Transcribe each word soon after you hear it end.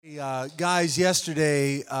Guys,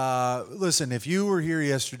 yesterday, listen, if you were here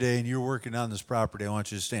yesterday and you're working on this property, I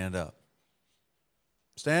want you to stand up.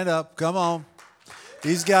 Stand up. Come on.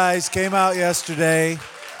 These guys came out yesterday.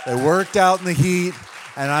 They worked out in the heat.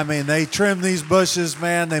 And I mean, they trimmed these bushes,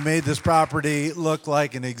 man. They made this property look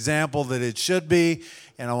like an example that it should be.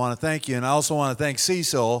 And I want to thank you. And I also want to thank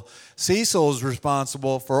Cecil. Cecil is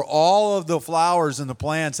responsible for all of the flowers and the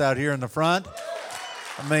plants out here in the front.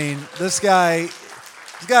 I mean, this guy,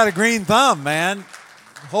 he's got a green thumb, man.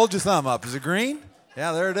 Hold your thumb up. Is it green?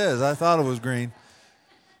 Yeah, there it is. I thought it was green.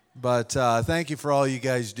 But thank you for all you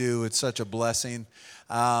guys do. It's such a blessing.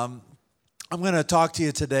 I'm going to talk to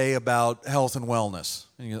you today about health and wellness.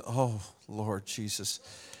 And you go, oh, Lord Jesus.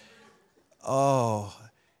 Oh.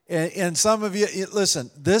 And some of you,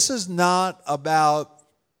 listen, this is not about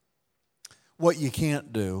what you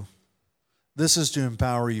can't do. This is to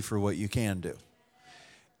empower you for what you can do.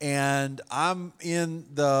 And I'm in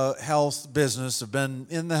the health business. I've been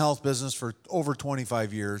in the health business for over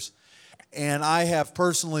 25 years. And I have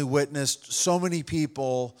personally witnessed so many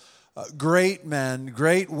people, great men,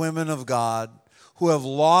 great women of God, who have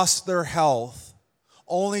lost their health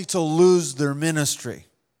only to lose their ministry,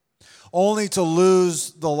 only to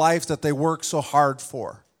lose the life that they work so hard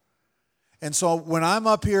for. And so when I'm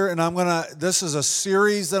up here and this is a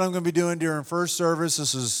series that I'm going to be doing during first service.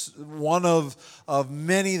 This is one of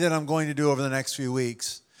many that I'm going to do over the next few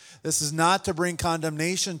weeks. This is not to bring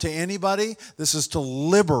condemnation to anybody. This is to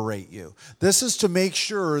liberate you. This is to make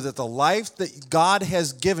sure that the life that God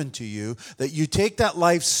has given to you, that you take that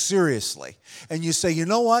life seriously. And you say, you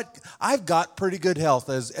know what? I've got pretty good health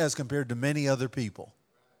as compared to many other people.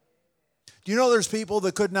 Do you know there's people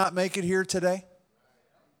that could not make it here today?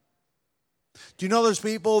 Do you know there's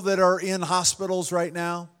people that are in hospitals right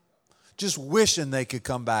now? Just wishing they could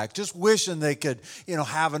come back. Just wishing they could,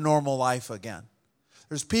 have a normal life again.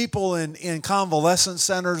 There's people in convalescent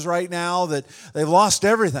centers right now that they've lost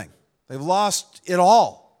everything. They've lost it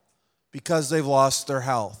all because they've lost their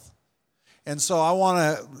health. And so I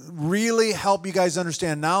want to really help you guys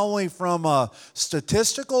understand, not only from a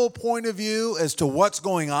statistical point of view as to what's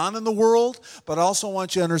going on in the world, but I also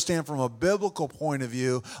want you to understand from a biblical point of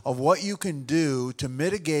view of what you can do to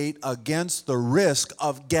mitigate against the risk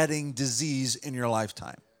of getting disease in your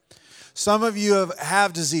lifetime. Some of you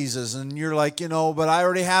have diseases, and you're like, but I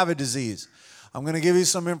already have a disease. I'm going to give you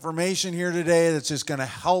some information here today that's just going to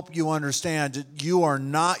help you understand that you are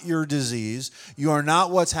not your disease. You are not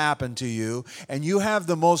what's happened to you. And you have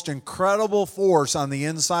the most incredible force on the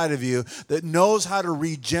inside of you that knows how to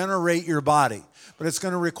regenerate your body. But it's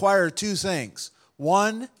going to require two things.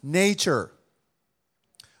 One, nature.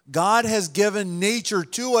 God has given nature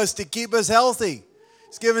to us to keep us healthy.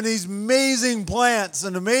 He's given these amazing plants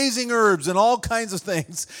and amazing herbs and all kinds of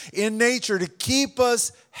things in nature to keep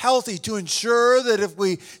us healthy, to ensure that if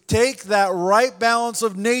we take that right balance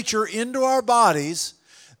of nature into our bodies,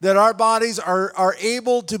 that our bodies are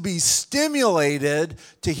able to be stimulated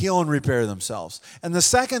to heal and repair themselves. And the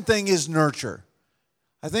second thing is nurture.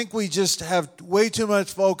 I think we just have way too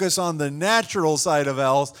much focus on the natural side of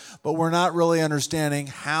health, but we're not really understanding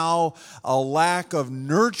how a lack of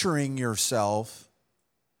nurturing yourself,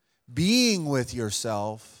 being with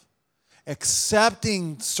yourself,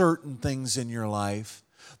 accepting certain things in your life,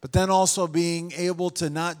 but then also being able to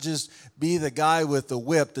not just be the guy with the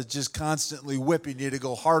whip that's just constantly whipping you to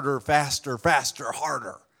go harder, faster, faster,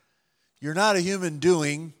 harder. You're not a human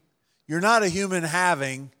doing. You're not a human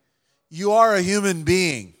having. You are a human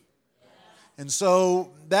being. And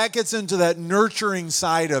so that gets into that nurturing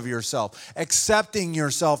side of yourself, accepting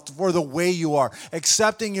yourself for the way you are,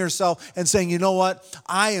 accepting yourself and saying, you know what?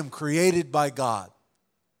 I am created by God.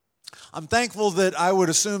 I'm thankful that I would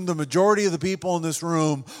assume the majority of the people in this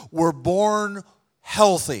room were born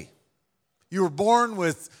healthy. You were born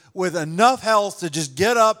with enough health to just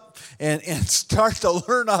get up and start to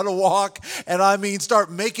learn how to walk, and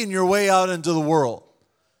start making your way out into the world.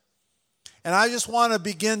 And I just want to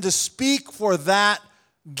begin to speak for that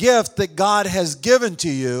gift that God has given to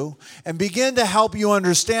you and begin to help you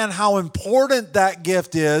understand how important that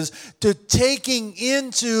gift is to taking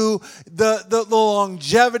into the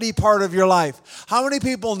longevity part of your life. How many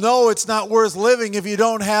people know it's not worth living if you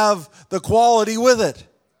don't have the quality with it?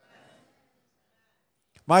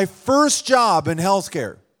 My first job in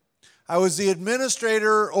healthcare, I was the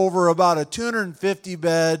administrator over about a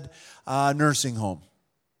 250-bed nursing home.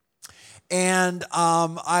 And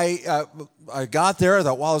I got there. I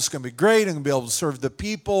thought, wow, this is going to be great. I'm going to be able to serve the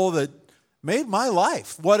people that made my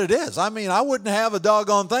life what it is. I mean, I wouldn't have a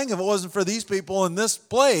doggone thing if it wasn't for these people in this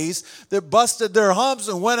place that busted their humps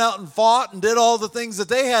and went out and fought and did all the things that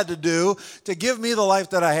they had to do to give me the life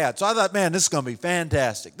that I had. So I thought, man, this is going to be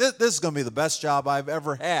fantastic. This is going to be the best job I've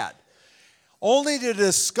ever had. Only to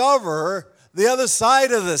discover the other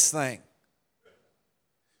side of this thing.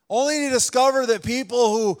 Only to discover that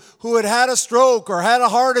people who had a stroke or had a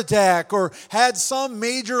heart attack or had some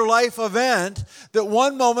major life event, that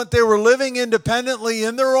one moment they were living independently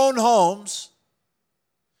in their own homes,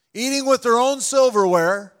 eating with their own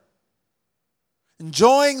silverware,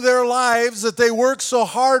 enjoying their lives that they worked so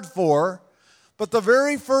hard for. But the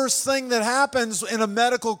very first thing that happens in a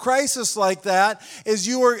medical crisis like that is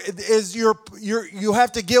you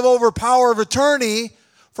have to give over power of attorney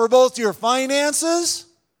for both your finances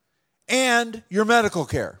and your medical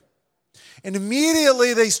care. And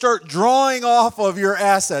immediately they start drawing off of your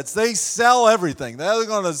assets. They sell everything. They're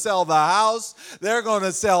going to sell the house. They're going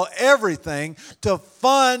to sell everything to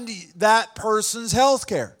fund that person's health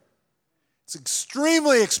care. It's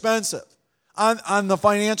extremely expensive on the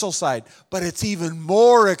financial side, but it's even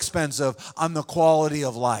more expensive on the quality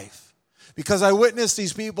of life. Because I witnessed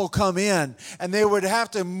these people come in and they would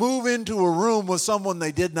have to move into a room with someone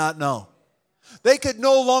they did not know. They could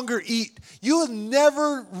no longer eat. You have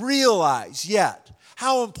never realized yet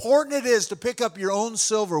how important it is to pick up your own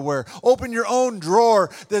silverware, open your own drawer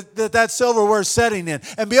that silverware is setting in,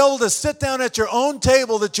 and be able to sit down at your own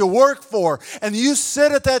table that you work for, and you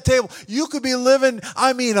sit at that table. You could be living,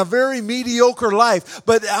 a very mediocre life,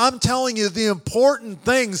 but I'm telling you, the important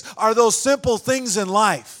things are those simple things in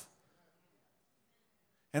life.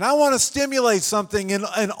 And I want to stimulate something in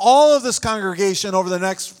all of this congregation over the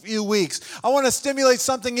next few weeks. I want to stimulate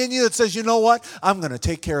something in you that says, you know what? I'm going to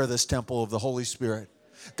take care of this temple of the Holy Spirit.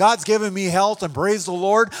 God's given me health, and praise the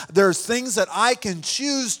Lord, there's things that I can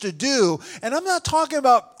choose to do. And I'm not talking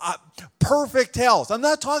about perfect health. I'm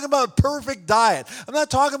not talking about perfect diet. I'm not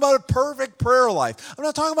talking about a perfect prayer life. I'm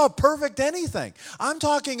not talking about perfect anything. I'm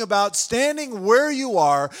talking about standing where you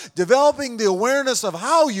are, developing the awareness of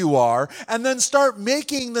how you are, and then start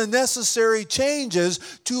making the necessary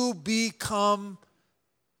changes to become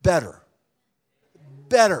better.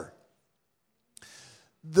 Better.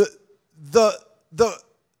 The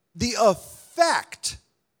effect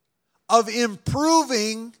of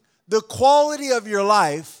improving the quality of your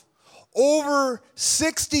life over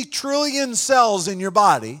 60 trillion cells in your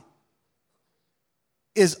body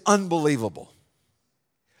is unbelievable.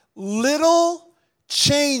 Little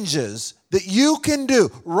changes that you can do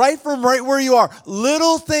right where you are,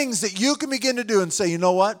 little things that you can begin to do and say, you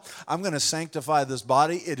know what? I'm going to sanctify this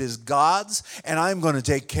body. It is God's, and I'm going to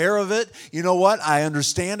take care of it. You know what? I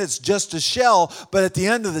understand it's just a shell, but at the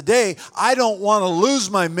end of the day, I don't want to lose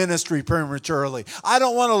my ministry prematurely. I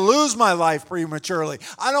don't want to lose my life prematurely.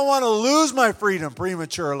 I don't want to lose my freedom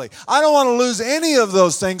prematurely. I don't want to lose any of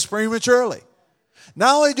those things prematurely.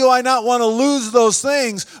 Not only do I not want to lose those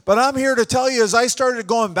things, but I'm here to tell you, as I started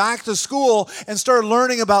going back to school and started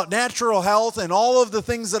learning about natural health and all of the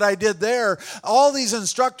things that I did there, all these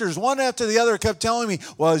instructors, one after the other, kept telling me,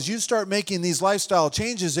 well, as you start making these lifestyle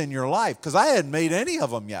changes in your life, because I hadn't made any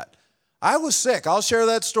of them yet. I was sick. I'll share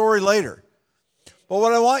that story later. But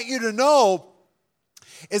what I want you to know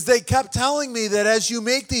is they kept telling me that as you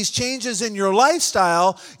make these changes in your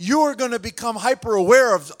lifestyle, you are going to become hyper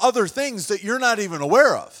aware of other things that you're not even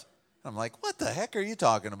aware of. I'm like, what the heck are you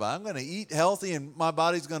talking about? I'm going to eat healthy and I'm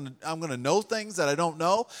going to know things that I don't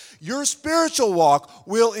know. Your spiritual walk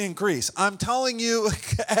will increase. I'm telling you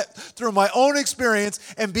through my own experience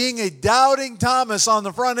and being a doubting Thomas on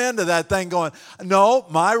the front end of that thing going, no,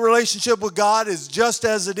 my relationship with God is just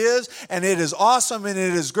as it is, and it is awesome and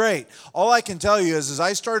it is great. All I can tell you is as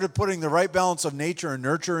I started putting the right balance of nature and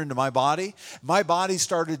nurture into my body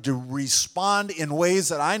started to respond in ways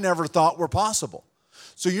that I never thought were possible.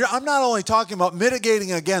 So I'm not only talking about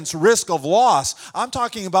mitigating against risk of loss, I'm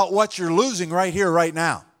talking about what you're losing right here, right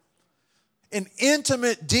now. An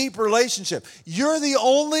intimate, deep relationship. You're the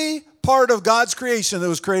only part of God's creation that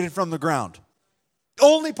was created from the ground.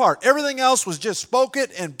 Only part. Everything else was just spoke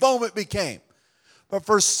it and boom, it became. But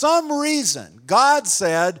for some reason, God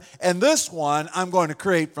said, and this one I'm going to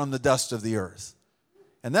create from the dust of the earth.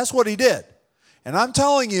 And that's what he did. And I'm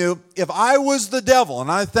telling you, if I was the devil,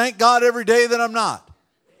 and I thank God every day that I'm not,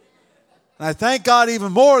 and I thank God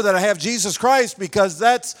even more that I have Jesus Christ, because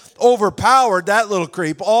that's overpowered that little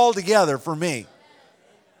creep altogether for me.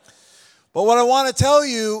 But what I want to tell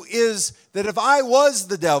you is that if I was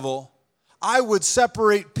the devil, I would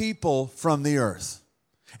separate people from the earth.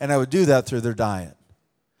 And I would do that through their diet.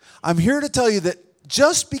 I'm here to tell you that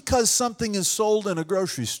just because something is sold in a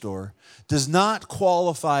grocery store does not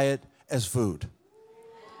qualify it as food.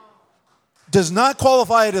 Does not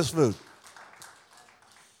qualify it as food.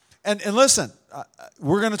 And listen,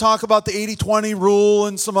 we're going to talk about the 80-20 rule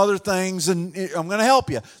and some other things, and I'm going to help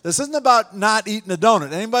you. This isn't about not eating a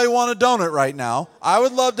donut. Anybody want a donut right now? I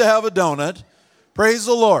would love to have a donut. Praise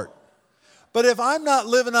the Lord. But if I'm not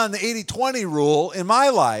living on the 80-20 rule in my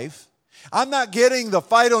life, I'm not getting the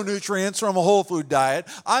phytonutrients from a whole food diet.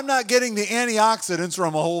 I'm not getting the antioxidants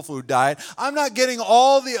from a whole food diet. I'm not getting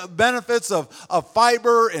all the benefits of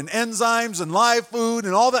fiber and enzymes and live food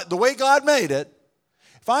and all that, the way God made it.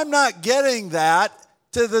 If I'm not getting that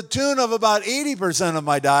to the tune of about 80% of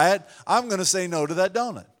my diet, I'm going to say no to that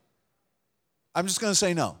donut. I'm just going to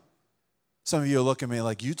say no. Some of you are looking at me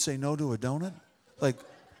like, you'd say no to a donut? Like,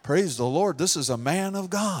 praise the Lord, this is a man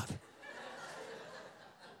of God.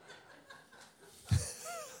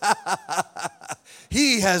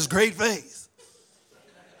 He has great faith.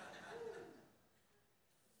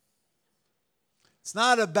 It's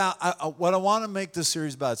not about, what I want to make this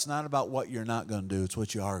series about, it's not about what you're not going to do, it's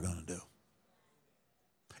what you are going to do.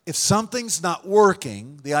 If something's not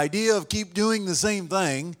working, the idea of keep doing the same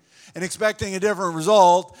thing and expecting a different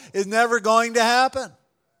result is never going to happen.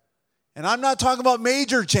 And I'm not talking about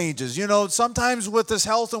major changes. You know, sometimes with this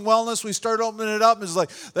health and wellness, we start opening it up and it's like,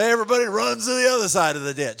 everybody runs to the other side of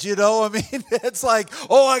the ditch. You know, I mean, it's like,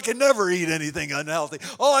 oh, I can never eat anything unhealthy.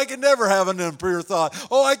 Oh, I can never have an impure thought.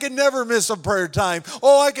 Oh, I can never miss a prayer time.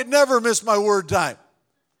 Oh, I can never miss my word time.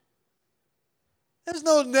 There's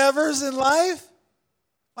no nevers in life.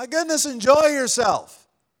 My goodness, enjoy yourself.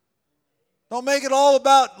 Don't make it all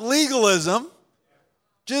about legalism.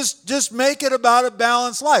 Just make it about a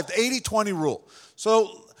balanced life, the 80-20 rule.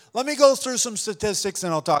 So let me go through some statistics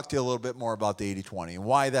and I'll talk to you a little bit more about the 80-20 and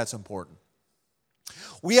why that's important.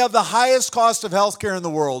 We have the highest cost of health care in the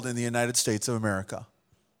world in the United States of America.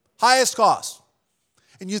 Highest cost.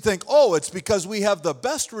 And you think, oh, it's because we have the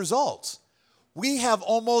best results. We have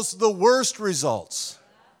almost the worst results.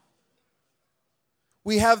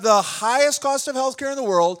 We have the highest cost of health care in the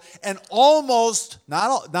world and almost,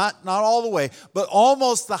 not all the way, but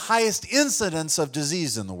almost the highest incidence of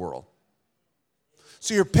disease in the world.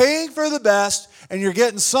 So you're paying for the best and you're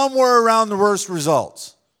getting somewhere around the worst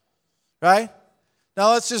results, right?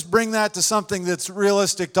 Now let's just bring that to something that's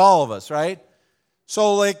realistic to all of us, right?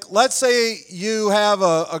 So like, let's say you have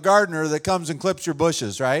a gardener that comes and clips your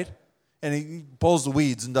bushes, right? And he pulls the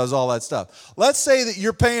weeds and does all that stuff. Let's say that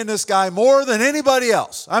you're paying this guy more than anybody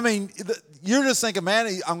else. I mean, you're just thinking,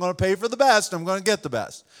 man, I'm going to pay for the best. I'm going to get the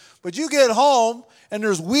best. But you get home and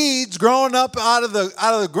there's weeds growing up out of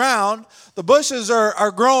the ground. The bushes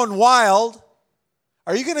are growing wild.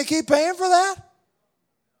 Are you going to keep paying for that?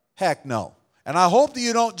 Heck no. And I hope that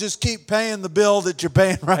you don't just keep paying the bill that you're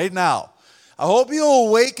paying right now. I hope you'll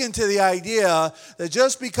awaken to the idea that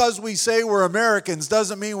just because we say we're Americans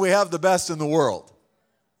doesn't mean we have the best in the world.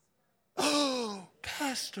 Oh,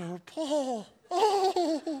 Pastor Paul,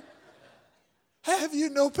 oh, have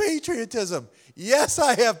you no patriotism? Yes,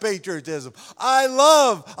 I have patriotism. I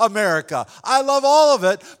love America. I love all of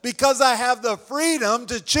it because I have the freedom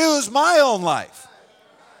to choose my own life.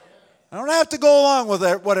 I don't have to go along with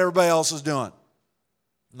what everybody else is doing.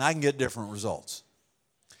 And I can get different results.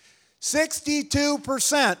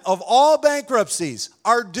 62% of all bankruptcies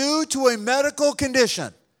are due to a medical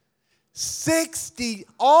condition.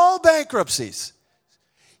 All bankruptcies.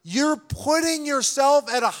 You're putting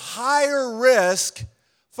yourself at a higher risk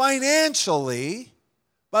financially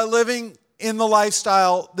by living in the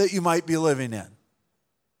lifestyle that you might be living in.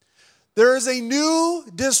 There is a new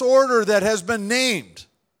disorder that has been named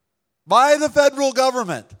by the federal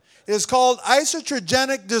government. It is called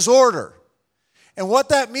iatrogenic disorder. And what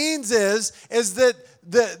that means is that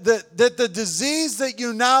the disease that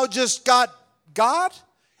you now just got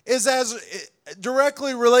is as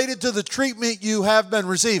directly related to the treatment you have been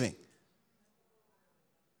receiving.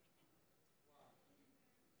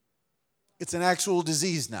 It's an actual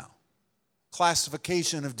disease now.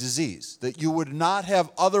 Classification of disease, that you would not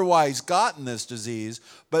have otherwise gotten this disease,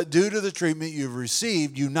 but due to the treatment you've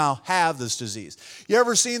received, you now have this disease. You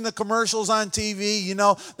ever seen the commercials on TV? You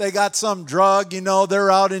know, they got some drug, you know,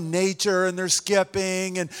 they're out in nature and they're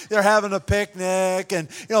skipping and they're having a picnic and,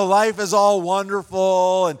 you know, life is all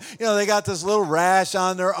wonderful and, you know, they got this little rash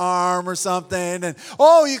on their arm or something and,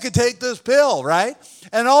 oh, you could take this pill, right?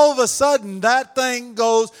 And all of a sudden, that thing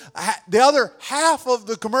goes, the other half of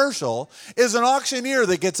the commercial is an auctioneer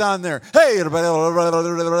that gets on there. Hey,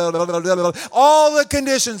 all the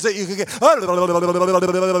conditions that you could get.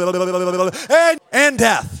 And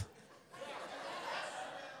death.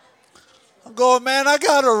 I'm going, man, I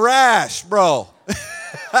got a rash, bro.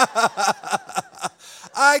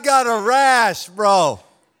 I got a rash, bro.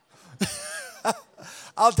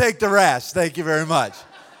 I'll take the rash. Thank you very much.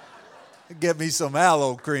 Get me some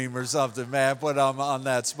aloe cream or something, man. Put them on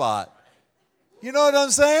that spot. You know what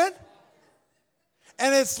I'm saying?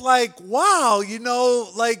 And it's like, wow,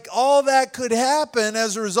 like all that could happen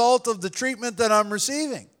as a result of the treatment that I'm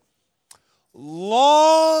receiving.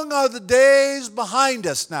 Long are the days behind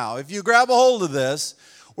us now, if you grab a hold of this,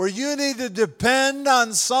 where you need to depend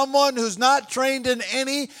on someone who's not trained in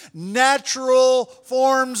any natural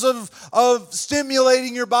forms of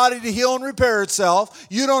stimulating your body to heal and repair itself.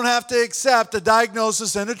 You don't have to accept a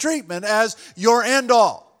diagnosis and a treatment as your end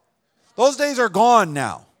all. Those days are gone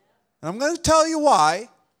now. And I'm going to tell you why.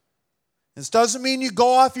 This doesn't mean you go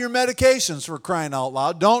off your medications, for crying out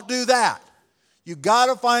loud. Don't do that. You got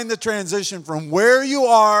to find the transition from where you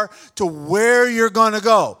are to where you're going to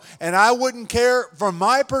go. And I wouldn't care, from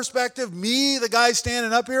my perspective, me, the guy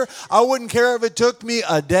standing up here, I wouldn't care if it took me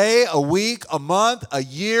a day, a week, a month, a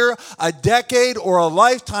year, a decade, or a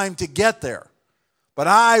lifetime to get there. But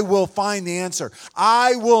I will find the answer.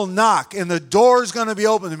 I will knock, and the door's going to be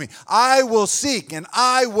open to me. I will seek, and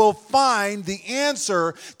I will find the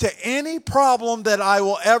answer to any problem that I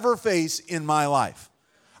will ever face in my life.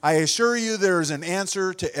 I assure you there is an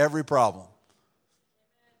answer to every problem.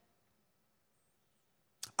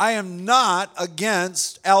 I am not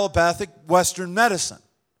against allopathic Western medicine.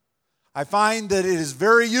 I find that it is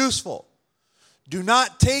very useful. Do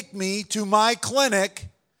not take me to my clinic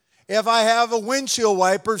if I have a windshield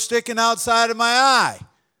wiper sticking outside of my eye.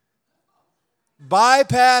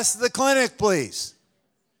 Bypass the clinic, please.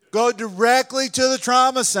 Go directly to the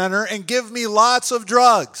trauma center and give me lots of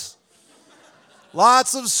drugs.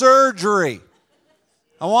 Lots of surgery.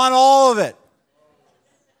 I want all of it.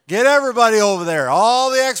 Get everybody over there.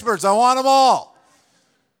 All the experts. I want them all.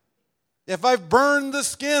 If I've burned the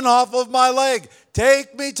skin off of my leg,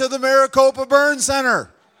 take me to the Maricopa Burn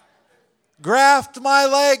Center. Graft my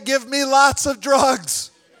leg. Give me lots of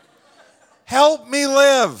drugs. Help me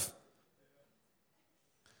live.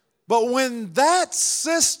 But when that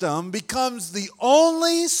system becomes the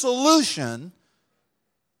only solution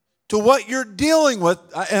to what you're dealing with,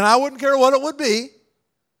 and I wouldn't care what it would be,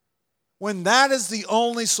 when that is the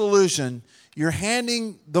only solution, you're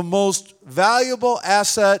handing the most valuable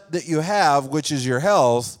asset that you have, which is your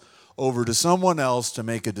health, over to someone else to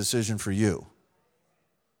make a decision for you.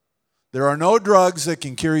 There are no drugs that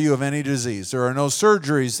can cure you of any disease. There are no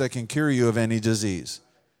surgeries that can cure you of any disease.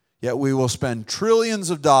 Yet we will spend trillions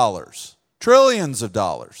of dollars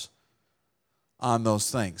on those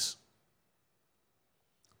things.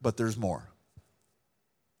 But there's more.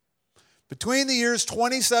 Between the years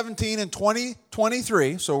 2017 and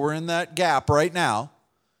 2023, so we're in that gap right now,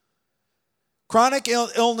 chronic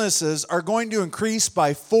illnesses are going to increase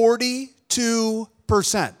by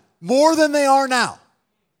 42%, more than they are now.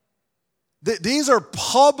 These are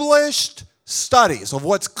published studies of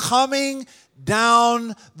what's coming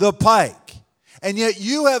down the pike. And yet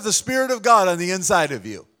you have the Spirit of God on the inside of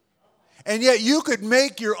you. And yet you could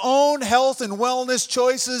make your own health and wellness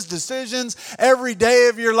choices, decisions every day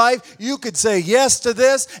of your life. You could say yes to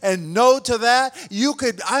this and no to that. You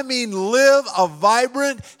could, live a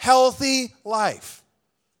vibrant, healthy life.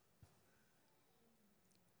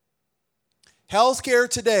 Healthcare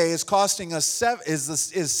today is costing us is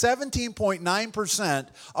 17.9%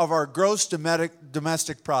 of our gross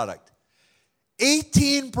domestic product.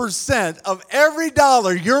 18% of every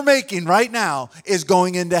dollar you're making right now is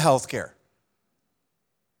going into healthcare.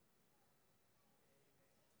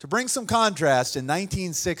 To bring some contrast, in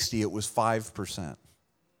 1960 it was 5%.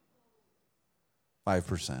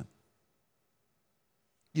 5%.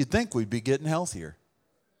 You'd think we'd be getting healthier.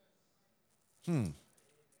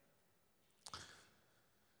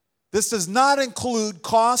 This does not include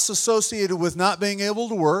costs associated with not being able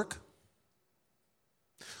to work,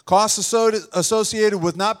 costs associated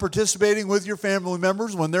with not participating with your family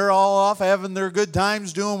members when they're all off having their good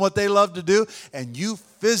times doing what they love to do, and you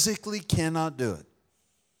physically cannot do it.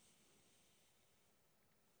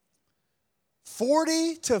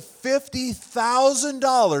 $40,000 to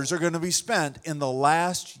 $50,000 are going to be spent in the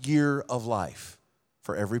last year of life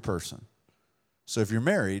for every person. So if you're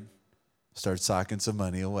married, start socking some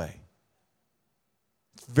money away.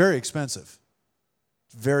 It's very expensive.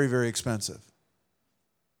 Very, very expensive.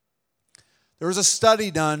 There was a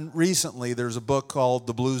study done recently. There's a book called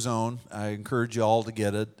The Blue Zone. I encourage you all to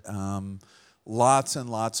get it. Lots and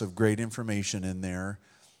lots of great information in there.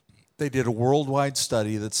 They did a worldwide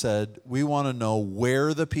study that said, we want to know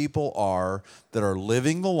where the people are that are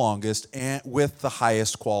living the longest and with the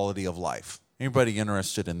highest quality of life. Anybody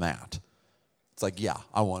interested in that? It's like, yeah,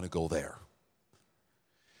 I want to go there.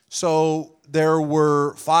 So there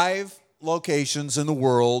were 5 locations in the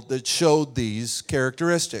world that showed these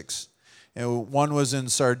characteristics. And one was in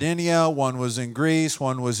Sardinia, one was in Greece,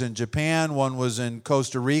 one was in Japan, one was in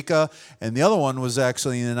Costa Rica, and the other one was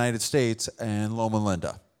actually in the United States in Loma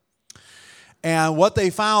Linda. And what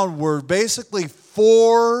they found were basically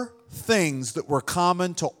 4 things that were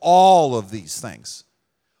common to all of these things.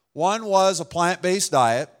 One was a plant-based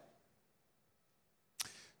diet,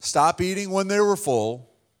 stop eating when they were full,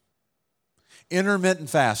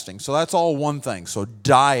 intermittent fasting. So that's all one thing. So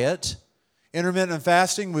diet, intermittent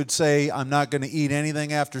fasting would say I'm not going to eat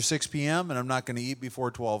anything after 6 p.m. and I'm not going to eat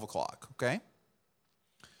before 12 o'clock, okay?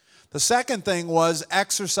 The second thing was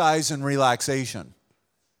exercise and relaxation.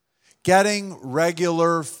 Getting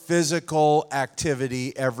regular physical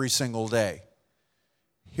activity every single day.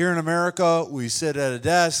 Here in America, we sit at a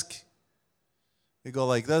desk. We go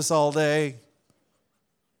like this all day.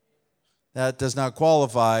 That does not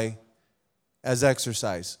qualify as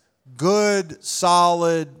exercise. Good,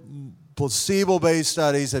 solid, placebo-based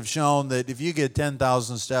studies have shown that if you get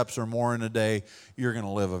 10,000 steps or more in a day, you're going to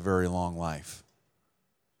live a very long life.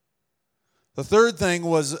 The third thing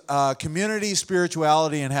was community,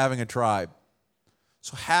 spirituality, and having a tribe.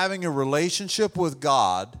 So having a relationship with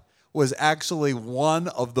God was actually one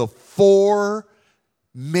of the 4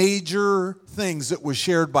 major things that was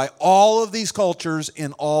shared by all of these cultures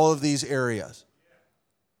in all of these areas.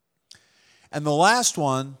 And the last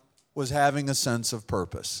one was having a sense of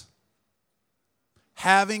purpose.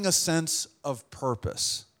 Having a sense of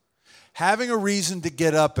purpose. Having a reason to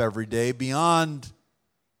get up every day beyond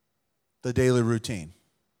the daily routine.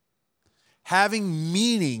 Having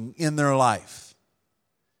meaning in their life.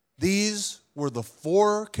 These were the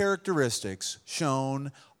 4 characteristics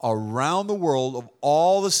shown around the world of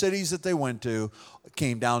all the cities that they went to. It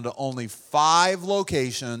came down to only 5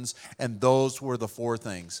 locations, and those were the 4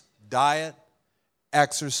 things. Diet,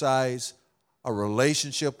 exercise, a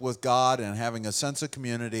relationship with God and having a sense of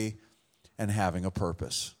community, and having a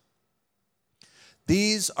purpose.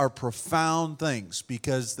 These are profound things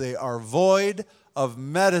because they are void of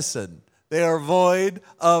medicine. They are void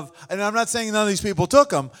of, and I'm not saying none of these people took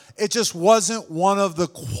them, it just wasn't one of the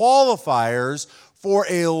qualifiers for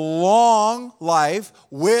a long life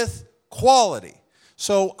with quality.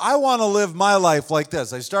 So I want to live my life like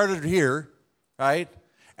this. I started here, right?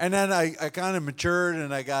 And then I kind of matured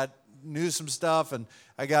and I knew some stuff and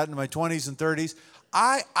I got into my 20s and 30s.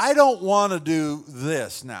 I don't want to do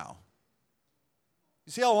this now.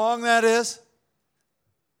 You see how long that is?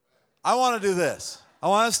 I want to do this. I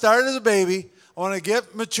want to start as a baby. I want to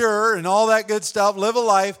get mature and all that good stuff, live a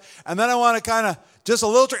life, and then I want to kind of just a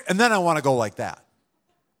little and then I want to go like that.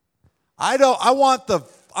 I want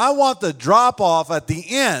the drop off at the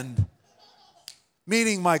end,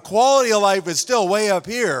 meaning my quality of life is still way up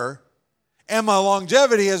here and my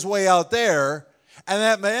longevity is way out there, and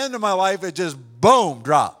at the end of my life it just boom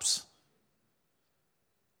drops.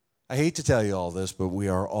 I hate to tell you all this, but we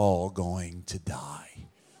are all going to die.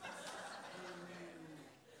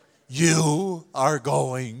 You are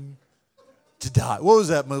going to die. What was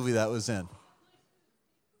that movie that was in?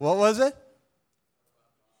 What was it?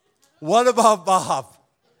 What about Bob?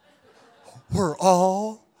 We're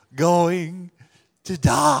all going to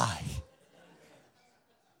die.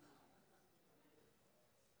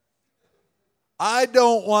 I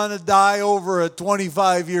don't want to die over a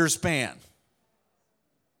 25-year span.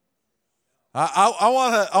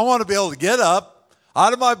 I want to be able to get up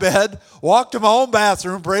out of my bed, walk to my own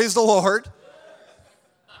bathroom, praise the Lord.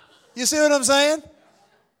 You see what I'm saying?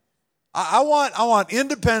 I want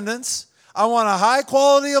independence. I want a high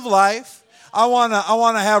quality of life. I want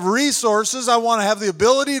to have resources. I want to have the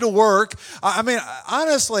ability to work. I mean,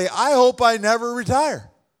 honestly, I hope I never retire.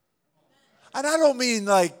 And I don't mean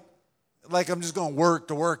like I'm just going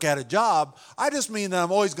to work at a job. I just mean that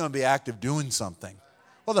I'm always going to be active doing something.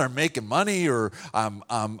 Whether I'm making money or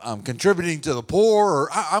I'm contributing to the poor, or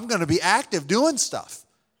I'm going to be active doing stuff.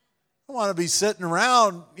 I want to be sitting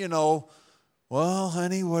around, well,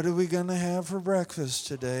 honey, what are we going to have for breakfast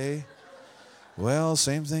today? Well,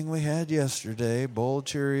 same thing we had yesterday, bowl of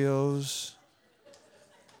Cheerios.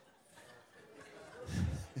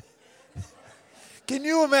 Can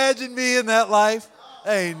you imagine me in that life?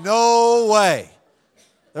 Ain't no way.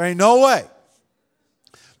 There ain't no way.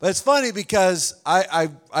 But it's funny because I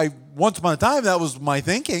once upon a time, that was my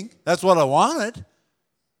thinking. That's what I wanted.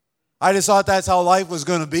 I just thought that's how life was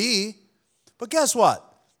going to be. But guess what?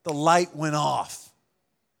 the light went off.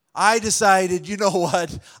 I decided, you know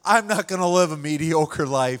what? I'm not going to live a mediocre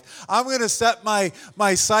life. I'm going to set my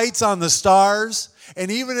sights on the stars.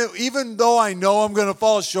 And even though I know I'm going to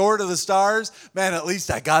fall short of the stars, man, at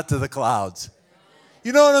least I got to the clouds.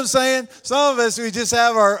 You know what I'm saying? Some of us, we just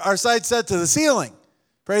have our sights set to the ceiling.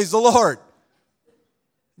 Praise the Lord.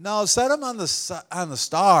 No, set them on the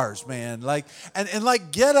stars, man.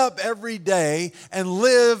 And get up every day and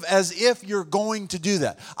live as if you're going to do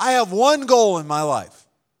that. I have one goal in my life.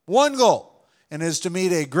 One goal, and is to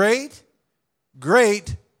meet a great,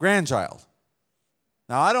 great grandchild.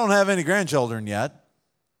 Now, I don't have any grandchildren yet.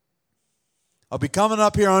 I'll be coming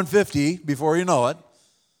up here on 50 before you know it.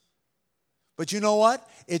 But you know what?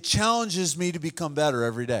 It challenges me to become better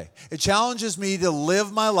every day. It challenges me to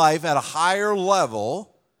live my life at a higher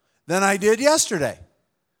level than I did yesterday.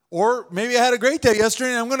 Or maybe I had a great day yesterday,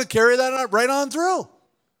 and I'm going to carry that right on through.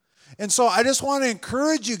 And so I just want to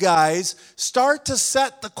encourage you guys, start to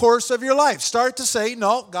set the course of your life. Start to say,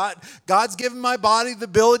 no, God's given my body the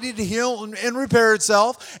ability to heal and repair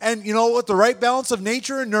itself. And you know, with the right balance of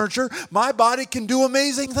nature and nurture, my body can do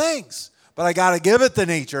amazing things. But I got to give it the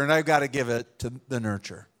nature, and I've got to give it to the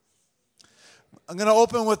nurture. I'm going to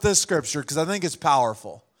open with this scripture because I think it's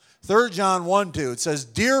powerful. 3 John 1:2, it says,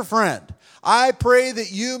 "Dear friend, I pray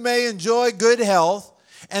that you may enjoy good health,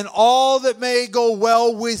 and all that may go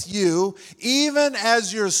well with you, even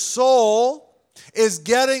as your soul is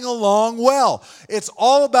getting along well." It's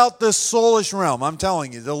all about this soulish realm. I'm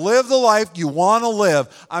telling you, to live the life you want to live,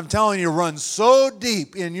 I'm telling you, run so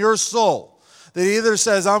deep in your soul that it either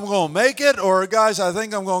says, I'm going to make it, or, guys, I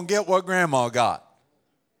think I'm going to get what grandma got.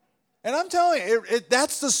 And I'm telling you,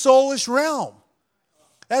 that's the soulish realm.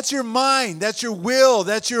 That's your mind, that's your will,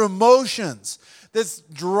 that's your emotions, that's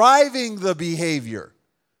driving the behavior.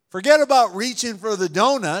 Forget about reaching for the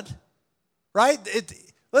donut, right?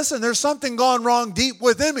 Listen, there's something gone wrong deep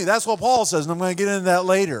within me. That's what Paul says, and I'm going to get into that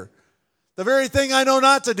later. The very thing I know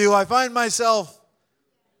not to do, I find myself,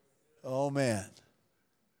 oh man.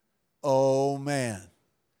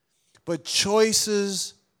 But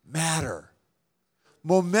choices matter.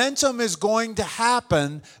 Momentum is going to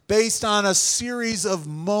happen based on a series of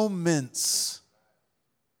moments.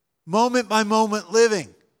 Moment by moment living.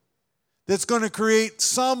 That's going to create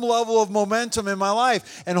some level of momentum in my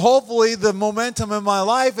life. And hopefully the momentum in my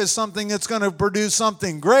life is something that's going to produce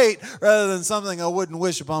something great rather than something I wouldn't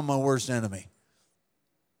wish upon my worst enemy.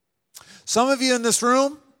 Some of you in this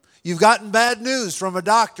room, you've gotten bad news from a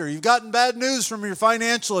doctor. You've gotten bad news from your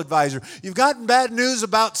financial advisor. You've gotten bad news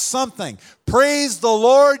about something. Praise the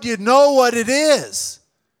Lord, you know what it is.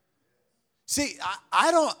 See,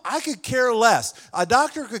 I could care less. A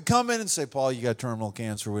doctor could come in and say, Paul, you got terminal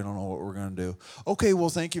cancer. We don't know what we're going to do. Okay, well,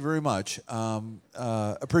 thank you very much.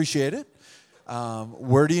 Appreciate it.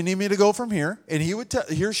 Where do you need me to go from here? And he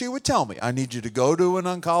or she would tell me, I need you to go to an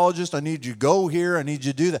oncologist. I need you to go here. I need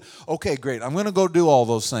you to do that. Okay, great. I'm going to go do all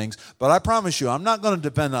those things. But I promise you, I'm not going to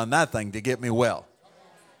depend on that thing to get me well.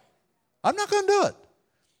 I'm not going to do it.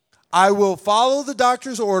 I will follow the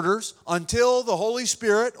doctor's orders until the Holy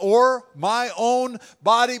Spirit or my own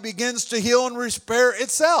body begins to heal and repair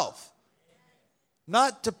itself.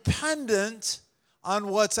 Not dependent on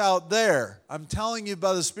what's out there. I'm telling you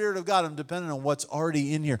by the Spirit of God, I'm dependent on what's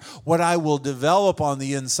already in here. What I will develop on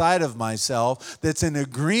the inside of myself that's in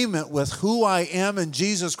agreement with who I am in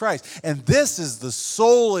Jesus Christ. And this is the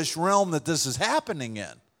soulish realm that this is happening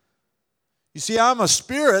in. You see, I'm a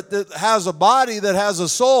spirit that has a body that has a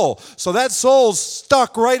soul. So that soul's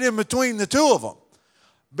stuck right in between the two of them.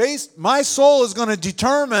 My soul is going to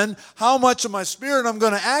determine how much of my spirit I'm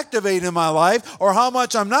going to activate in my life or how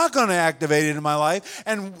much I'm not going to activate it in my life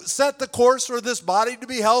and set the course for this body to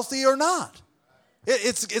be healthy or not.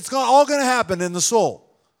 It's all going to happen in the soul.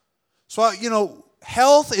 So,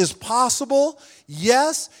 health is possible.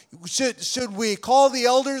 Yes. Should we call the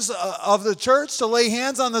elders of the church to lay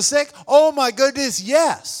hands on the sick? Oh my goodness,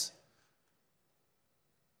 yes.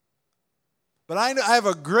 But I have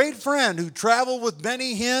a great friend who traveled with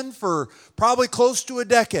Benny Hinn for probably close to a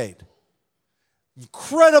decade.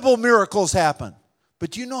 Incredible miracles happen.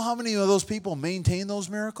 But do you know how many of those people maintain those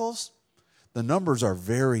miracles? The numbers are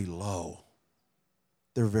very low.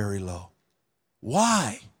 They're very low.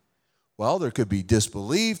 Why? Well, there could be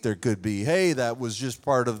disbelief. There could be, hey, that was just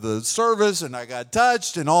part of the service and I got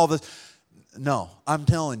touched and all this. No, I'm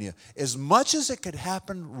telling you, as much as it could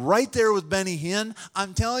happen right there with Benny Hinn,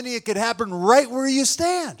 I'm telling you it could happen right where you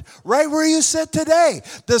stand, right where you sit today.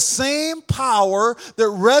 The same power that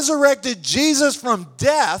resurrected Jesus from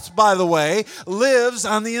death, by the way, lives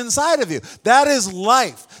on the inside of you. That is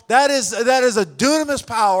life. That is a dunamis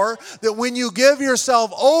power that when you give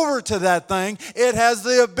yourself over to that thing, it has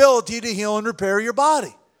the ability to heal and repair your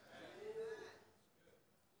body.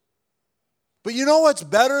 But you know what's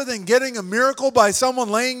better than getting a miracle by someone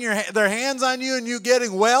laying their hands on you and you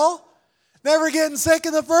getting well? Never getting sick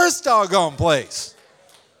in the first doggone place.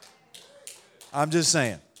 I'm just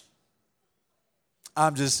saying.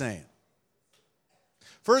 1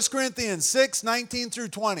 Corinthians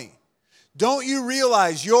 6:19-20. Don't you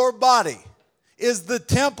realize your body is the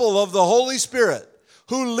temple of the Holy Spirit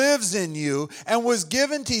who lives in you and was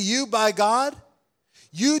given to you by God?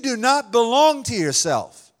 You do not belong to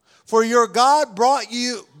yourself. For your God bought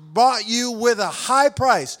you with a high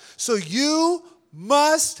price. So you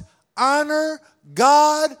must honor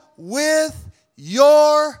God with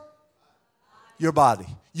your body.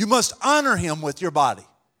 You must honor him with your body.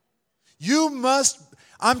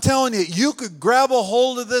 I'm telling you, you could grab a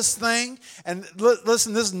hold of this thing, and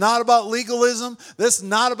listen, this is not about legalism. This is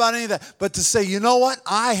not about any of that. But to say, you know what?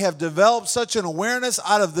 I have developed such an awareness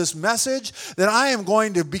out of this message that I am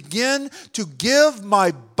going to begin to give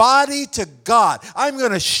my body to God. I'm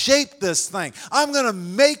going to shape this thing. I'm going to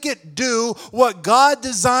make it do what God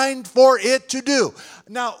designed for it to do.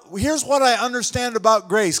 Now, here's what I understand about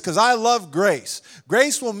grace, because I love grace.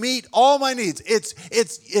 Grace will meet all my needs.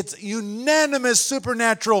 It's unanimous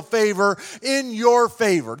supernatural favor in your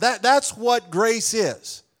favor. That's what grace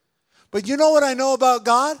is. But you know what I know about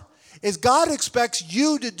God? Is God expects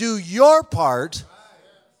you to do your part.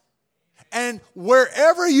 And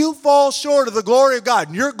wherever you fall short of the glory of God,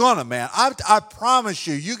 and you're gonna, man, I promise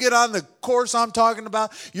you, you get on the course I'm talking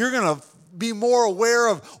about, you're gonna be more aware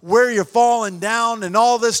of where you're falling down and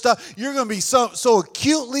all this stuff. You're going to be so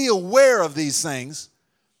acutely aware of these things.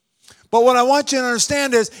 But what I want you to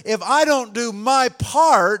understand is, if I don't do my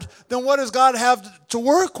part, then what does God have to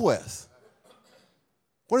work with?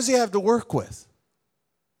 What does he have to work with?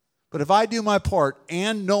 But if I do my part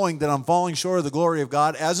and knowing that I'm falling short of the glory of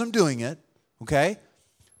God as I'm doing it, okay,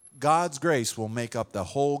 God's grace will make up the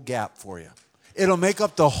whole gap for you. It'll make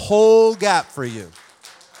up the whole gap for you.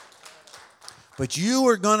 But you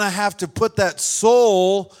are going to have to put that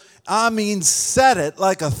soul, set it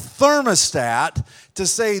like a thermostat to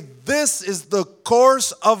say, this is the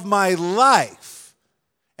course of my life.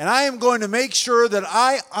 And I am going to make sure that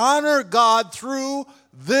I honor God through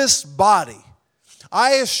this body.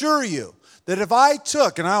 I assure you that if I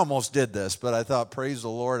took, and I almost did this, but I thought, praise the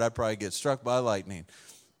Lord, I'd probably get struck by lightning.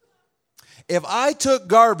 If I took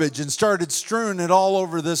garbage and started strewing it all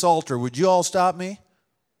over this altar, would you all stop me?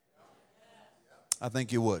 I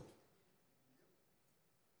think you would.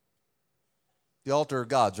 The altar of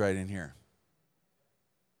God's right in here.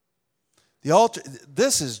 The altar,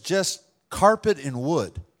 this is just carpet and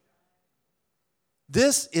wood.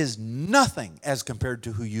 This is nothing as compared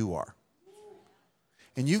to who you are.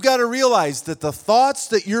 And you've got to realize that the thoughts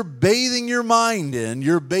that you're bathing your mind in,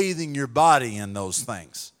 you're bathing your body in those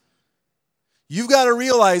things. You've got to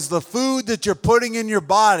realize the food that you're putting in your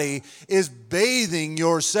body is bathing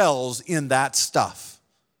your cells in that stuff.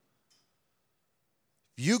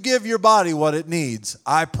 If you give your body what it needs,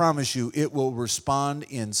 I promise you it will respond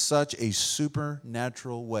in such a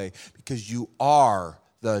supernatural way, because you are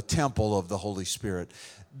the temple of the Holy Spirit.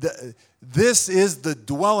 This is the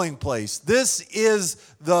dwelling place. This is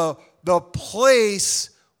the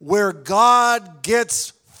place where God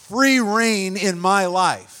gets free reign in my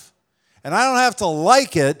life. And I don't have to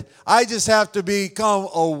like it. I just have to become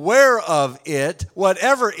aware of it,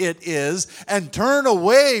 whatever it is, and turn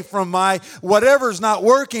away from my whatever's not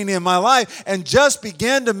working in my life and just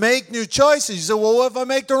begin to make new choices. You say, well, what if I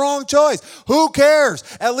make the wrong choice? Who cares?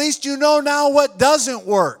 At least you know now what doesn't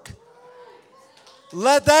work.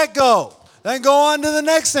 Let that go. Then go on to the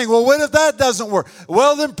next thing. Well, what if that doesn't work?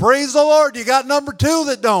 Well, then praise the Lord. You got number 2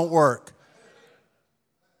 that don't work.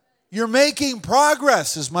 You're making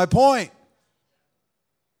progress, is my point.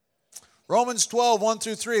 Romans 12,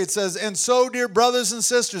 1-3, it says, and so, dear brothers and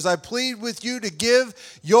sisters, I plead with you to give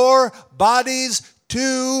your bodies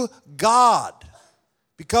to God,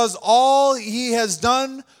 because all he has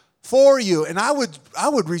done for you, and I would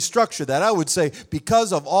restructure that. I would say,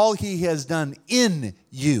 because of all he has done in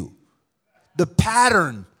you. The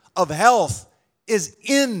pattern of health is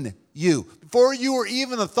in you. Before you were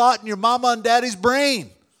even a thought in your mama and daddy's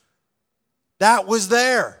brain, that was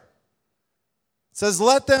there. It says,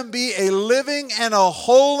 let them be a living and a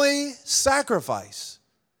holy sacrifice,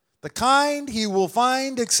 the kind he will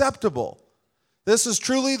find acceptable. This is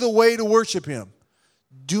truly the way to worship him.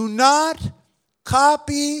 Do not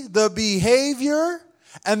copy the behavior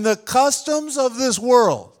and the customs of this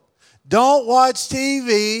world. Don't watch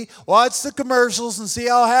TV, watch the commercials, and see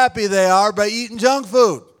how happy they are by eating junk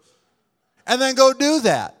food. And then go do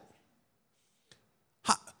that.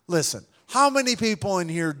 Listen, how many people in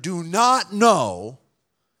here do not know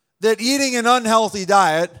that eating an unhealthy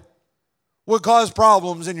diet would cause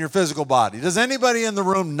problems in your physical body? Does anybody in the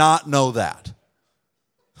room not know that?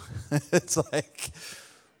 It's like,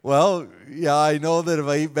 well, yeah, I know that if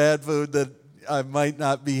I eat bad food that I might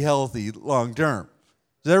not be healthy long term.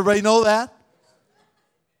 Does everybody know that?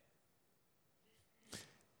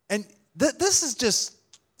 And this is just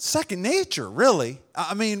second nature, really.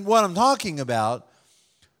 I mean, what I'm talking about.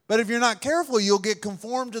 But if you're not careful, you'll get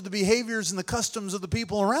conformed to the behaviors and the customs of the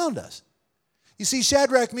people around us. You see,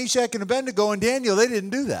 Shadrach, Meshach, and Abednego and Daniel, they didn't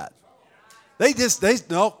do that.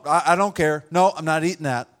 No, I don't care. No, I'm not eating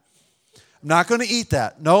that. I'm not going to eat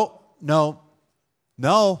that. No.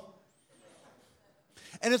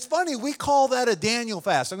 And it's funny, we call that a Daniel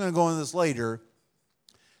fast. I'm going to go into this later.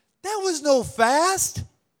 That was no fast.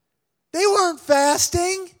 They weren't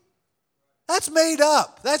fasting. That's made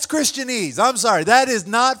up. That's Christianese. I'm sorry. That is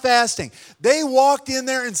not fasting. They walked in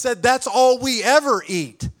there and said, that's all we ever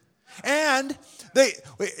eat. And they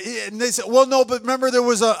said, well, no, but remember there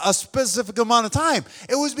was a specific amount of time.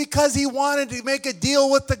 It was because he wanted to make a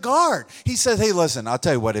deal with the guard. He said, hey, listen, I'll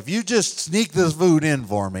tell you what, if you just sneak this food in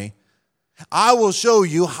for me, I will show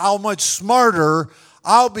you how much smarter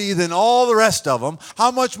I'll be than all the rest of them, how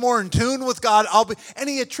much more in tune with God I'll be. And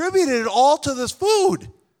he attributed it all to this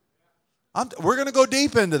food. We're going to go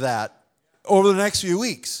deep into that over the next few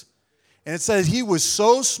weeks. And it says he was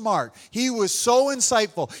so smart. He was so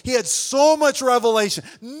insightful. He had so much revelation.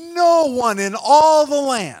 No one in all the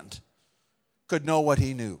land could know what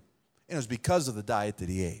he knew. And it was because of the diet that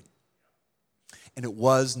he ate. And it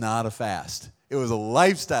was not a fast. It was a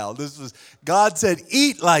lifestyle. God said,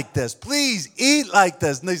 eat like this. Please eat like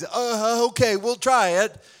this. And they said, okay, we'll try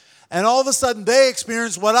it. And all of a sudden, they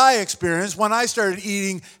experienced what I experienced when I started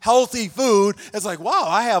eating healthy food. It's like, wow,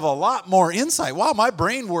 I have a lot more insight. Wow, my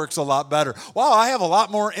brain works a lot better. Wow, I have a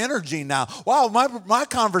lot more energy now. Wow, my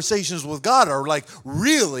conversations with God are like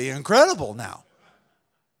really incredible now.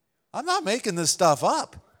 I'm not making this stuff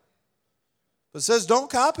up. It says, don't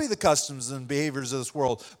copy the customs and behaviors of this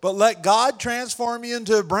world, but let God transform you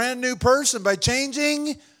into a brand new person by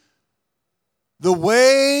changing the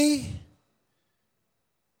way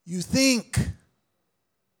you think.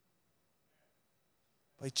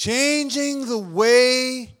 By changing the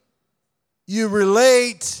way you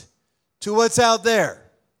relate to what's out there.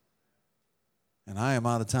 And I am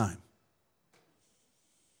out of time.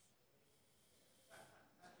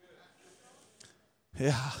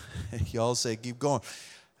 Yeah, y'all say keep going.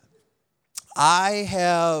 I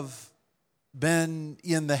have been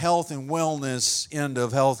in the health and wellness end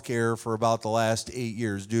of healthcare for about the last 8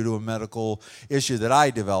 years due to a medical issue that I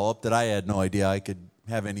developed that I had no idea I could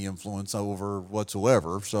have any influence over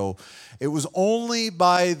whatsoever. So it was only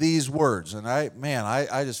by these words. And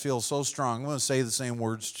I just feel so strong. I'm going to say the same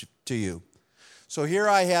words to you. So here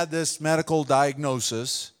I had this medical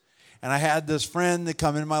diagnosis, and I had this friend that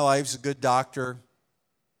come into my life. He's a good doctor.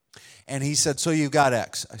 And he said, so you've got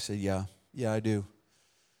X. I said, yeah, I do.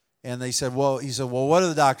 And he said, well, what are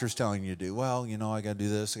the doctors telling you to do? Well, I got to do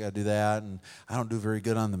this, I got to do that, and I don't do very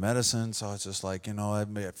good on the medicine, so it's just like, I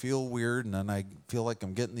feel weird, and then I feel like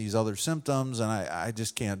I'm getting these other symptoms, and I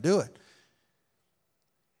just can't do it.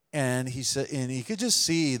 And he said, and he could just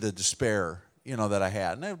see the despair, that I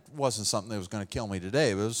had. And it wasn't something that was going to kill me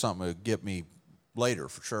today, but it was something that would get me later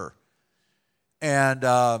for sure. And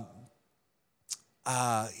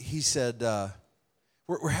he said,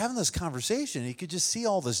 we're having this conversation. He could just see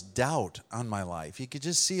all this doubt on my life. He could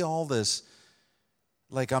just see all this,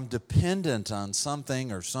 like I'm dependent on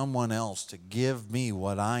something or someone else to give me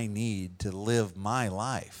what I need to live my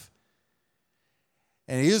life.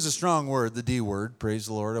 And he used a strong word, the D word. Praise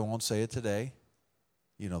the Lord. I won't say it today.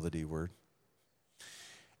 You know the D word.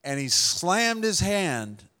 And he slammed his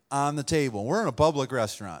hand on the table. We're in a public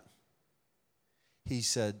restaurant. He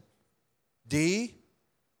said, D,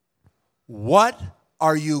 what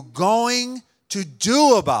are you going to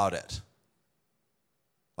do about it?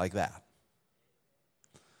 Like that.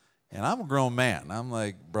 And I'm a grown man. I'm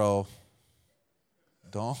like, bro,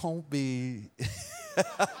 don't be...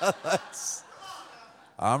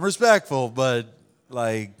 I'm respectful, but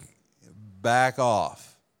like, back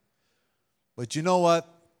off. But you know what?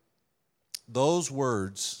 those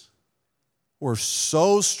words were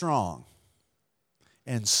so strong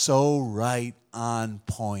and so right on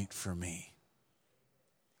point for me.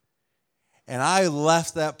 And I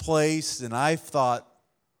left that place and I thought,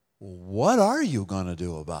 what are you going to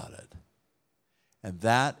do about it? And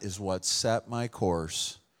that is what set my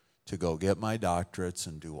course to go get my doctorates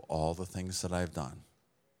and do all the things that I've done.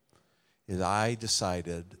 Is I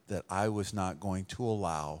decided that I was not going to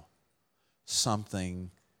allow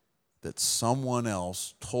something that someone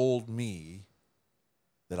else told me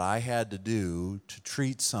that I had to do to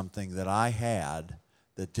treat something that I had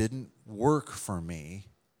that didn't work for me,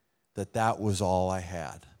 that was all I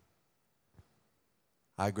had.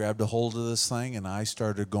 I grabbed a hold of this thing and I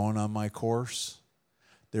started going on my course.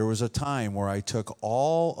 There was a time where I took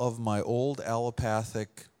all of my old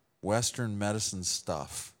allopathic Western medicine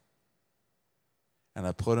stuff and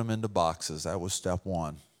I put them into boxes. That was step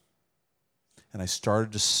one. And I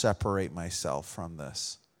started to separate myself from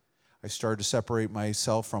this. I started to separate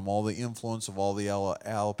myself from all the influence of all the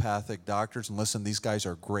allopathic doctors. And listen, these guys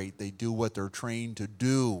are great. They do what they're trained to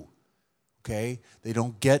do. Okay? They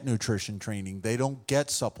don't get nutrition training. They don't get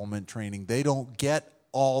supplement training. They don't get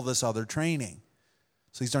all this other training.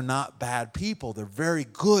 So these are not bad people. They're very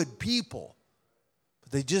good people.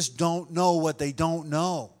 But they just don't know what they don't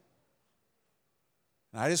know.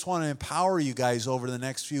 And I just want to empower you guys over the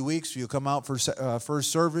next few weeks. If you come out for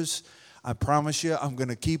first service, I promise you I'm going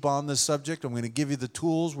to keep on this subject. I'm going to give you the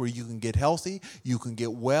tools where you can get healthy, you can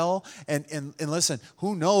get well. And listen,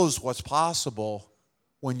 who knows what's possible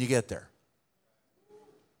when you get there.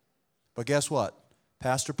 But guess what?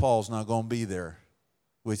 Pastor Paul's not going to be there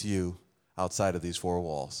with you outside of these four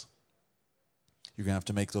walls. You're going to have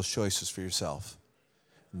to make those choices for yourself.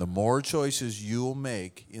 And the more choices you'll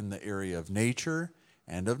make in the area of nature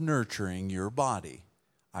and of nurturing your body,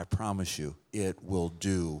 I promise you, it will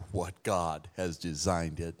do what God has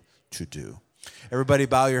designed it to do. Everybody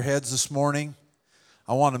bow your heads this morning.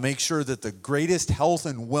 I want to make sure that the greatest health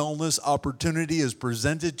and wellness opportunity is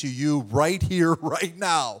presented to you right here, right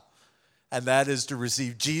now. And that is to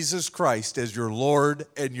receive Jesus Christ as your Lord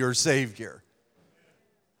and your Savior.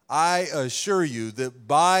 I assure you that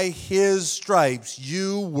by His stripes,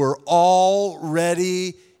 you were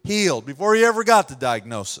already healed before you ever got the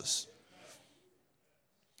diagnosis.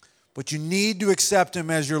 But you need to accept Him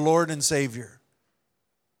as your Lord and Savior.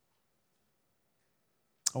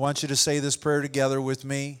 I want you to say this prayer together with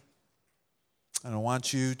me. And I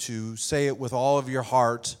want you to say it with all of your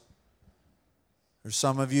heart. There's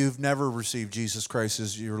some of you who've never received Jesus Christ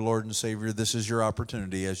as your Lord and Savior. This is your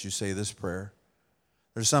opportunity as you say this prayer.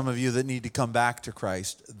 There's some of you that need to come back to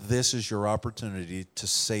Christ. This is your opportunity to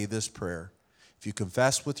say this prayer. If you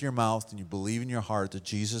confess with your mouth and you believe in your heart that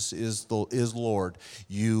Jesus is Lord,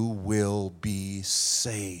 you will be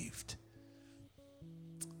saved.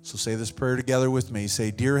 So say this prayer together with me.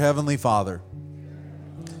 Say, Dear Heavenly Father,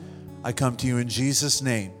 I come to you in Jesus'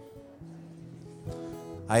 name.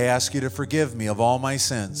 I ask you to forgive me of all my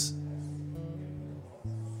sins.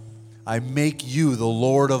 I make you the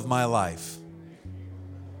Lord of my life.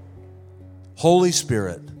 Holy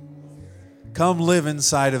Spirit, come live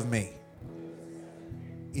inside of me.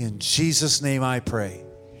 In Jesus' name I pray.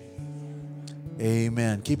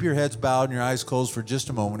 Amen. Keep your heads bowed and your eyes closed for just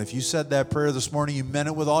a moment. If you said that prayer this morning, you meant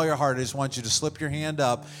it with all your heart. I just want you to slip your hand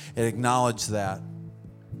up and acknowledge that.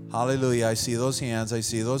 Hallelujah. I see those hands. I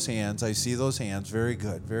see those hands. I see those hands. Very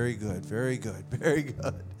good. Very good. Very good. Very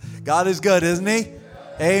good. God is good, isn't He?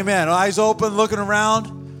 Amen. Eyes open, looking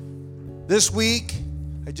around. This week,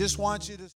 I just want you to